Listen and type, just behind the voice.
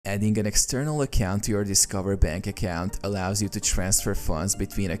Adding an external account to your Discover Bank account allows you to transfer funds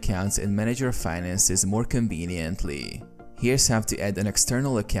between accounts and manage your finances more conveniently. Here's how to add an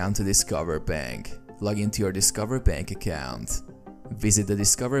external account to Discover Bank. Log into your Discover Bank account. Visit the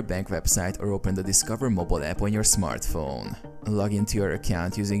Discover Bank website or open the Discover mobile app on your smartphone. Log into your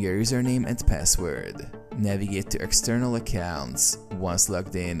account using your username and password. Navigate to External Accounts. Once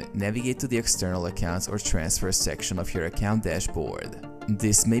logged in, navigate to the External Accounts or Transfers section of your account dashboard.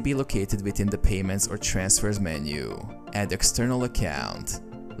 This may be located within the Payments or Transfers menu. Add External Account.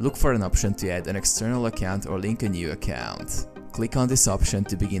 Look for an option to add an external account or link a new account. Click on this option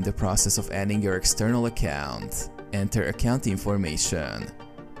to begin the process of adding your external account. Enter account information.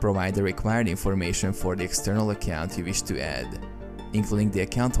 Provide the required information for the external account you wish to add, including the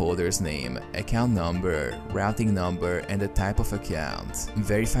account holder's name, account number, routing number, and the type of account.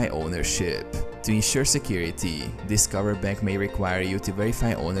 Verify ownership. To ensure security, Discover Bank may require you to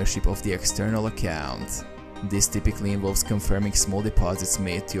verify ownership of the external account. This typically involves confirming small deposits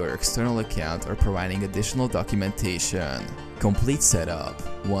made to your external account or providing additional documentation. Complete setup.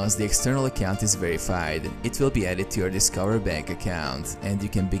 Once the external account is verified, it will be added to your Discover Bank account, and you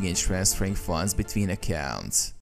can begin transferring funds between accounts.